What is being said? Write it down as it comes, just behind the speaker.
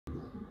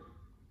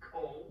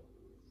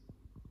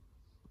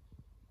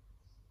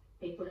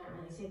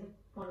Is he the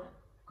one that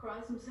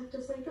cries himself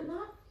to sleep at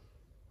night?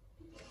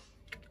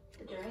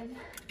 The dream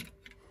of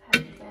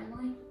having a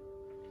family.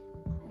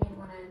 I didn't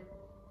want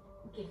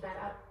to give that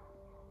up.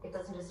 It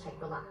doesn't just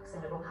take relax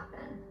and it'll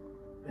happen.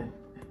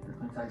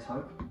 It takes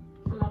hope.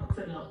 Lots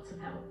and lots of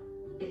help.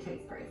 It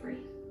takes bravery.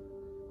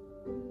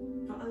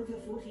 For over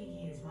 40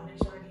 years, Monash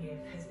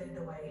IVF has led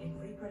the way in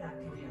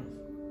reproductive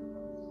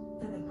health.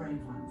 For the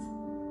brave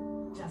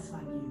ones, just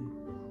like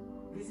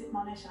you. Visit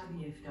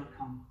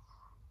monashivf.com.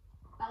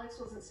 Alex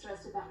wasn't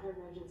stressed about her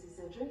emergency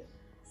surgery.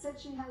 Said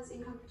she has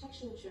income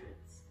protection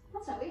insurance.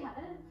 That's why we have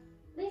it.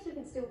 At least we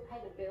can still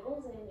pay the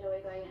bills and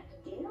enjoy going out to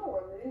dinner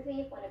or a movie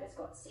if one of us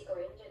got sick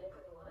or injured and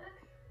couldn't work.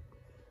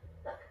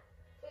 Look,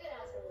 we got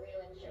ours from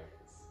Real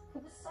Insurance.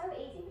 It was so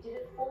easy, we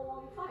did it all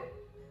on the phone.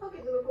 I'll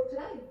give them a call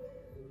today.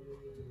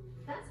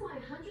 That's why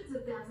hundreds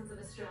of thousands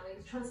of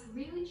Australians trust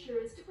Real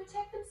Insurance to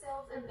protect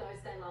themselves and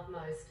those they love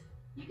most.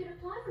 You can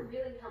apply for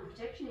Real Income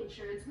Protection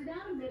Insurance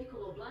without a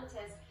medical or blood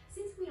test,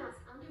 since we ask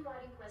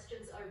underwriting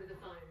questions over the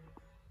phone.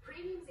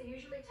 Premiums are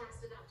usually tax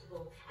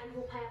deductible and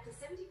will pay up to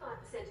 75%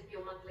 of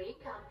your monthly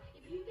income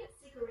if you get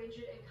sick or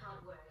injured and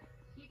can't work.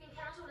 You can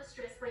count on a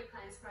stress-free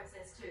claims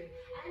process too,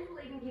 and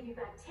we'll even give you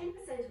back 10%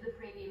 of the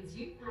premiums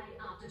you've paid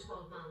after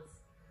 12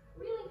 months.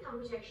 Real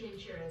Income Protection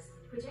Insurance.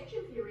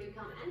 Protection for your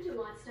income and your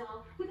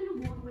lifestyle with an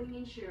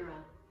award-winning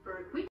insurer. For a quick